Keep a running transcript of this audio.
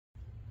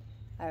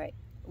All right,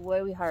 what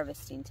are we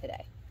harvesting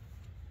today?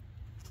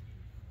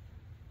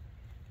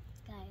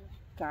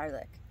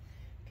 Garlic.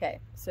 Okay,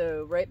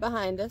 so right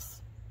behind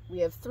us, we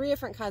have 3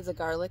 different kinds of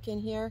garlic in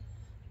here.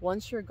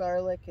 Once your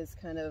garlic is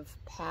kind of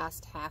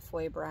past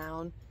halfway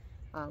brown,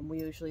 we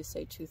usually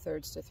say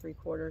 2/3 to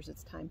 3/4,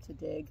 it's time to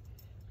dig.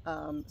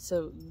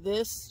 So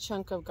this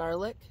chunk of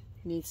garlic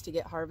needs to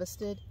get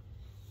harvested.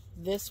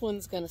 This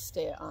one's gonna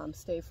stay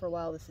for a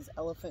while. This is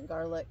elephant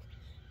garlic.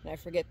 And I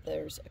forget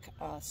there's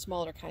a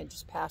smaller kind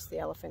just past the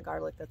elephant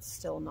garlic that's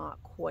still not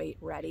quite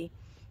ready.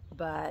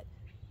 But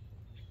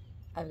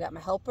I've got my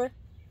helper.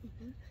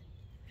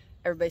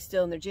 Everybody's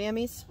still in their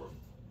jammies.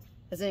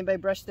 Has anybody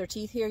brushed their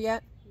teeth here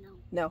yet? No.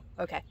 No?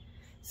 Okay.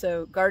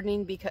 So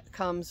gardening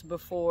comes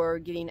before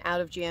getting out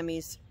of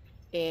jammies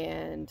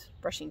and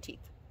brushing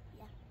teeth.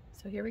 Yeah.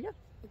 So here we go.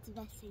 It's the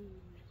best thing in the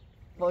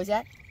world. What was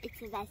that? It's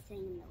the best thing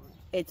in the world.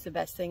 It's the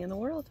best thing in the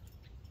world.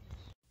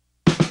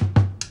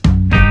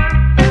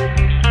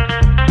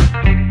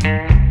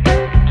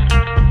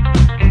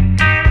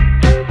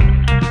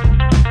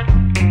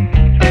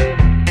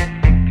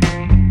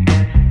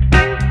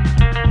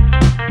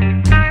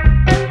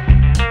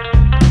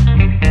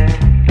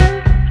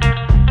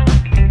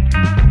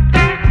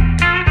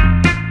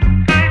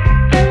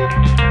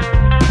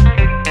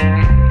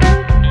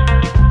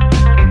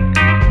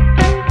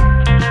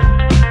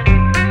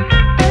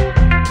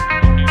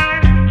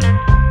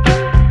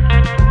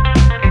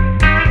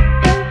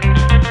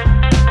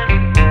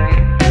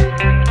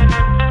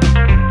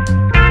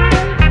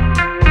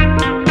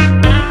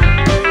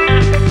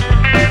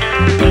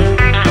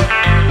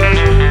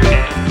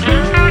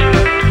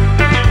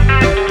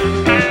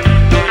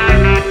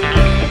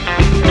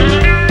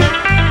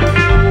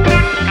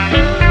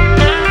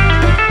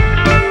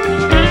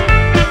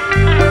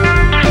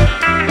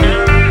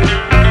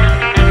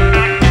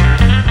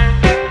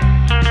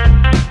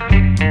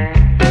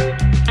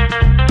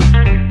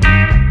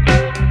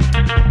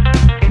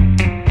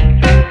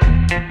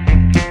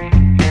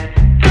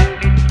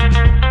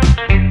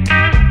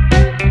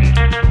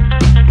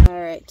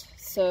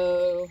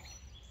 So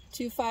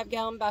 2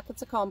 5-gallon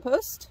buckets of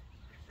compost,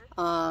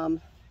 a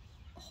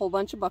whole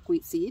bunch of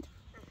buckwheat seed.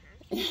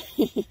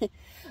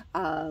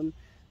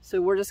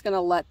 So we're just going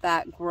to let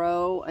that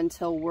grow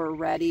until we're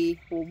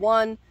ready. Well,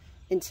 one,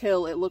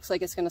 until it looks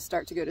like it's going to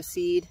start to go to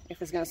seed.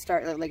 If it's going to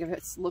start, like if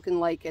it's looking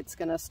like it's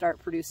going to start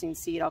producing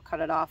seed, I'll cut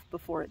it off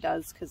before it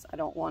does because I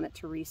don't want it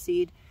to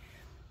reseed.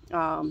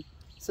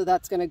 So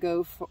that's going to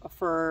go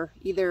for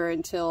either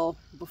until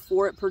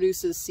before it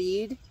produces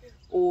seed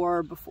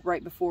or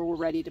right before we're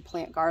ready to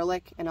plant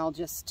garlic, and I'll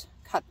just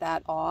cut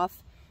that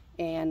off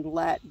and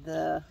let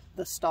the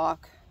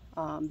stalk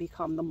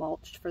become the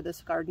mulch for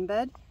this garden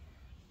bed,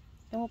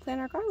 and we'll plant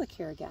our garlic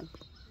here again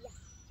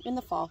in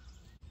the fall.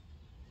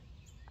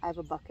 I have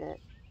a bucket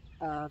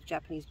of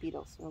Japanese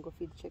beetles. You want to go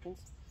feed the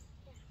chickens?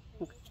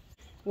 Okay.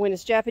 When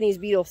it's Japanese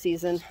beetle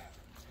season,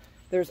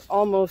 there's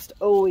almost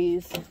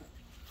always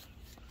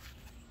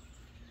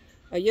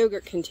a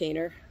yogurt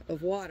container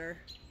of water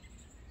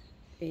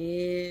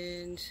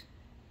and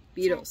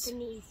beetles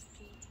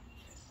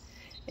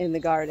in the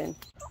garden.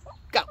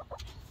 Go!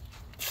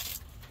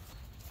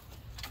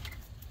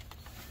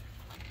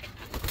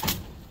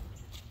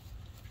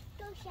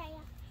 Go,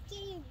 Shia. Get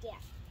in there.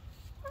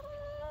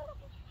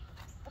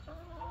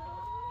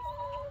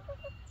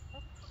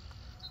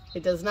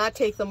 It does not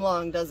take them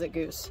long, does it,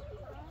 Goose?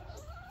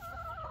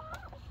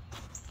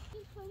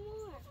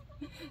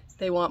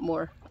 They want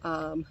more.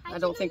 I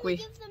don't think we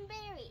give them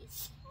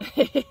berries.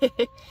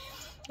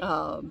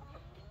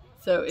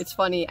 So it's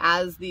funny,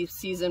 as the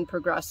season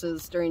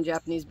progresses during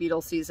Japanese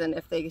beetle season,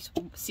 if they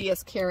see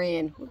us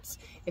carrying,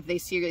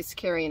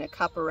 a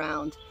cup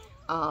around,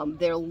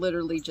 they'll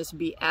literally just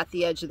be at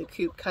the edge of the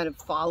coop kind of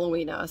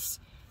following us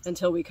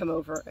until we come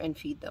over and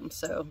feed them.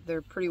 So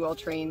they're pretty well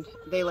trained.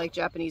 They like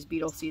Japanese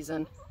beetle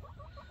season.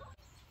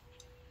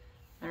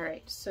 All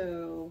right,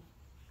 so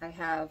I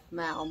have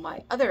Mal,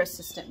 my other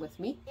assistant, with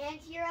me. And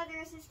your other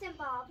assistant,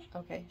 Bob.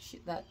 Okay,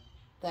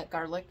 that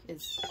garlic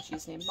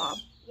she's named Bob.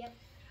 Yep.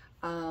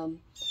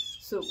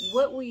 So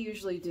what we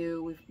usually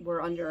do,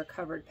 we're under a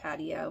covered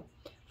patio.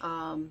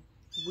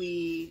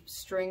 We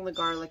string the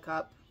garlic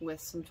up with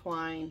some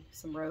twine,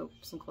 some rope,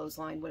 some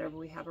clothesline, whatever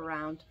we have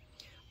around,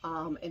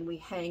 and we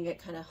hang it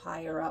kind of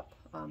higher up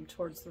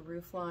towards the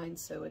roof line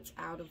so it's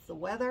out of the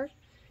weather,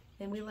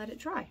 and we let it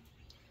dry.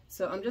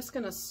 So I'm just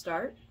going to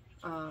start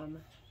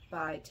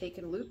by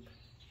taking a loop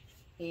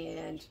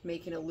and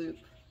making a loop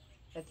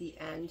at the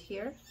end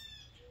here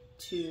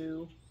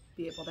to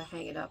be able to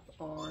hang it up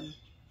on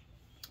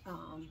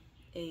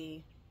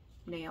a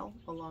nail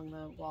along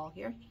the wall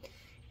here.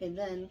 And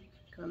then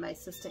my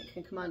assistant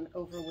can come on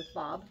over with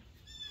Bob,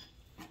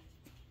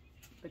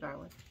 the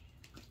garlic.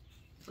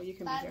 So you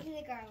can Bob be here.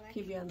 To the garlic.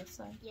 Can you be on this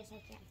side? Yes,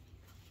 I can.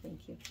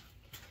 Thank you.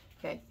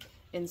 Okay,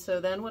 and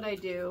so then what I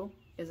do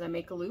is I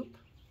make a loop,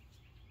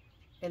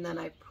 and then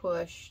I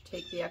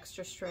take the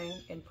extra string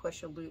and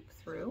push a loop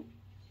through,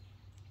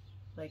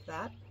 like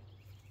that.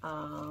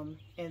 And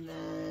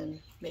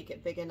then make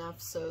it big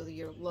enough so that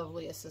your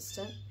lovely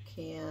assistant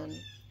can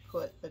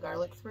put the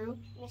garlic through.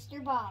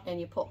 Mr. Bob. And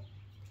you pull.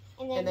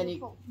 And then you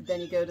pull. Then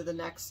you go to the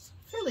next,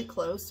 fairly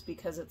close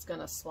because it's going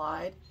to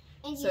slide.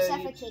 And you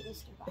suffocate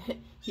Mr. Bob.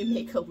 You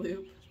make a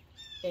loop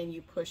and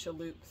you push a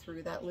loop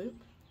through that loop.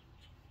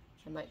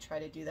 I might try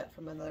to do that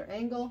from another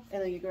angle.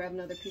 And then you grab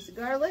another piece of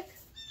garlic.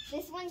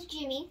 This one's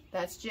Jimmy.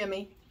 That's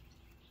Jimmy.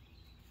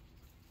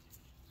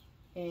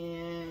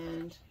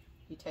 And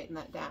you tighten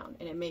that down.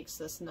 And it makes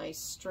this nice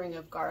string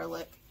of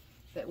garlic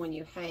that when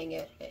you hang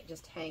it, it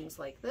just hangs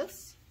like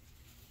this.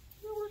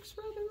 It works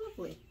rather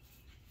lovely.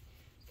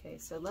 Okay,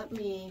 so let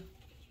me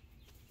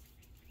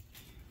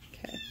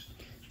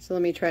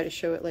try to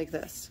show it like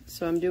this.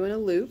 So I'm doing a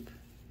loop.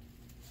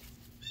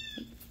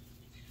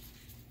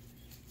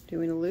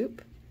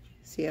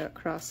 See how it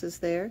crosses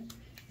there?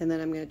 And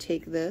then I'm going to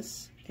take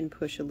this and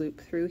push a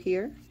loop through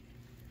here.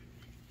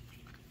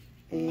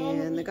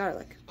 And the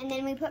garlic. And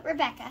then we put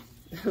Rebecca.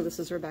 This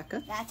is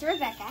Rebecca. That's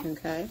Rebecca.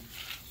 Okay.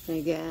 And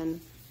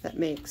again, that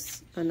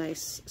makes a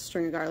nice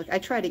string of garlic. I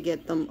try to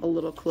get them a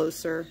little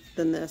closer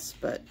than this,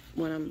 but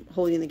when I'm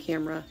holding the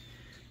camera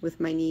with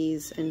my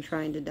knees and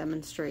trying to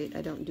demonstrate,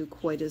 I don't do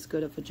quite as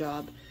good of a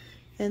job.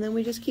 And then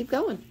we just keep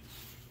going.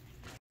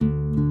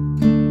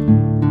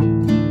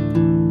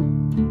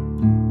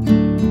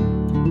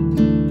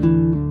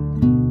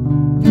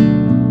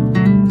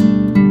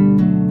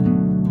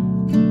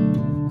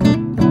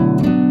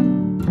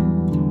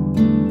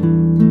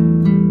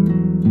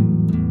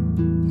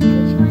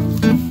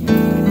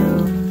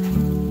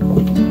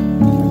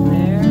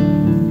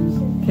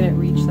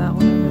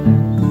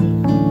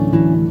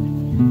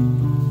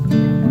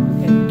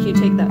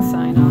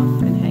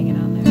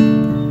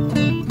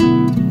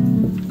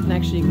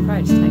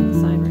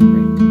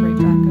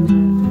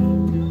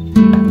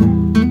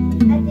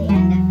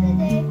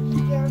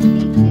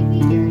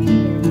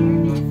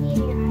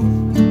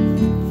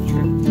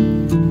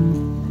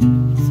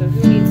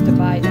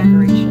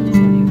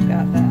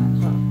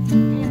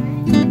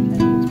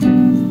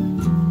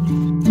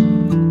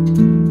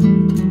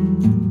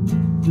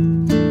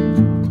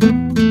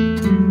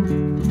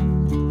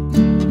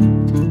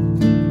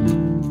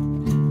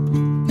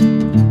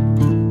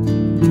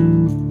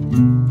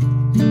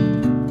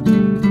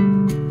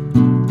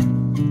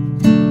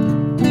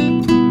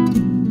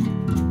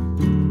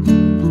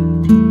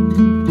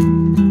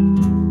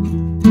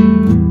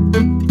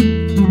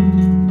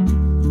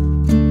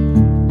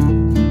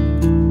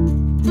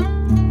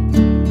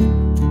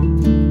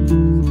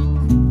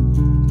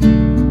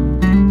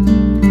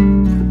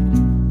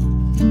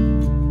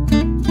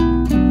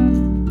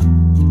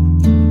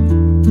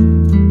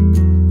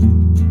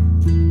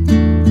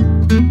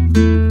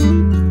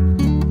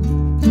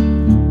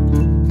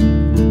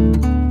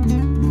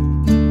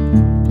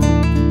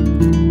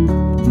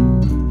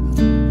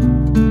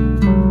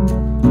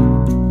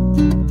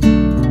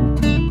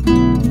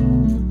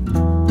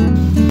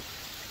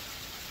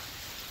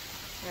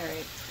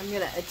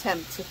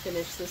 Attempt to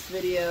finish this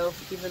video,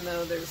 even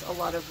though there's a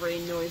lot of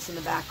rain noise in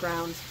the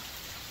background.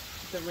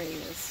 The rain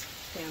is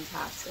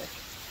fantastic.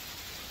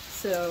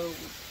 So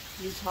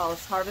you saw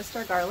us harvest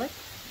our garlic.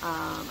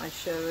 I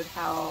showed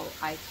how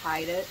I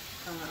tied it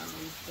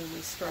and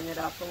we strung it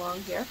up along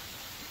here.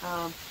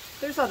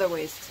 There's other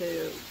ways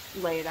to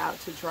lay it out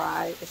to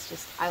dry. It's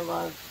just I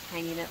love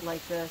hanging it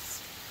like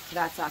this.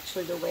 That's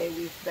actually the way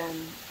we've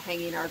been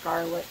hanging our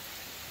garlic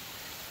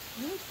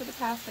for the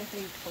past, I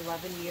think,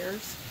 11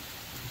 years.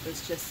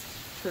 It's just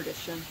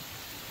tradition.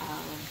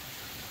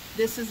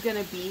 This is going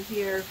to be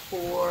here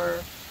for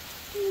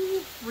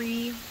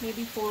 3,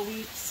 maybe 4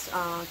 weeks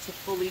to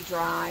fully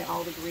dry.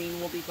 All the green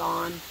will be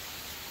gone.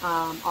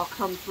 I'll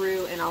come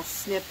through and I'll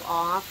snip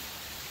off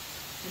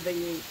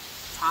the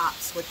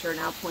tops, which are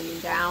now pointing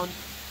down,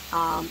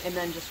 and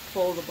then just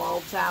pull the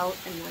bulbs out,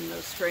 and then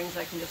those strings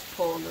I can just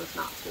pull and those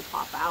knots will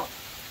pop out.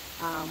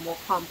 We'll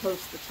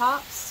compost the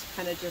tops,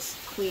 kind of just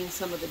clean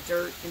some of the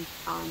dirt and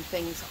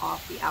things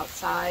off the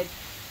outside,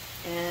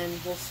 and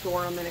we'll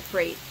store them in a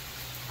crate.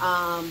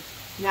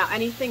 Now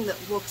anything that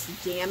looks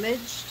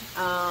damaged,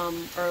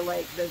 or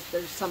like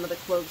there's some of the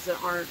cloves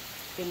that aren't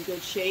in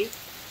good shape,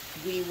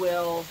 we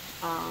will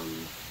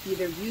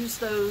either use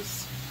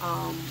those,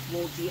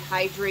 we'll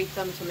dehydrate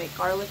them to make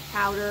garlic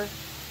powder,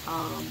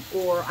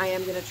 or I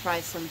am going to try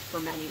some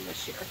fermenting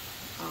this year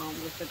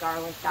with the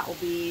garlic. That will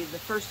be the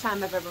first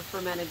time I've ever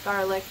fermented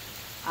garlic,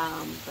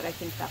 but I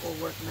think that will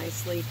work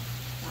nicely.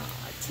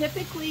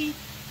 Typically,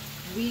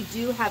 we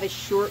do have a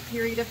short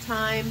period of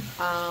time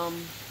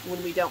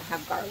when we don't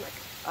have garlic.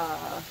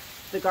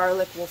 The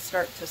garlic will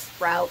start to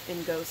sprout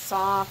and go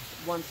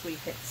soft once we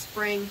hit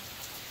spring.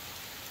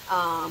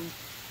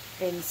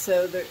 And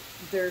so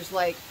there's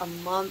like a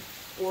month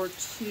or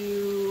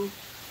two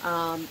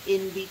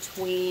in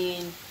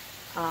between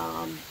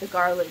the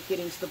garlic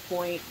getting to the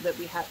point that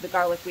we have, the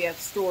garlic we have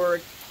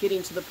stored,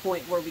 getting to the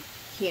point where we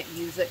can't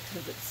use it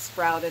because it's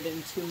sprouted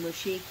and too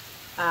mushy,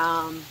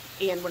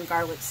 and when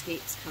garlic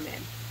skates come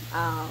in.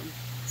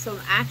 So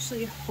I'm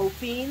actually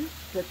hoping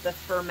that the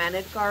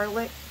fermented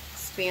garlic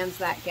spans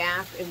that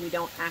gap and we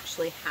don't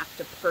actually have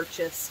to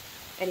purchase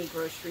any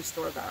grocery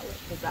store garlic,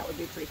 because that would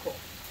be pretty cool.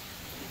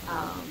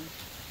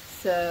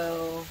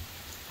 So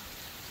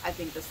I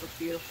think this looks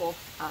beautiful.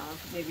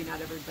 Maybe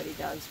not everybody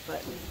does,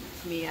 but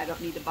to me, I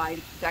don't need to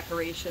buy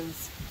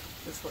decorations.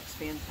 This looks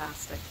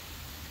fantastic.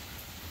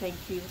 Thank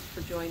you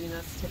for joining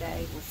us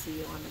today. We'll see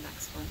you on the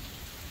next one.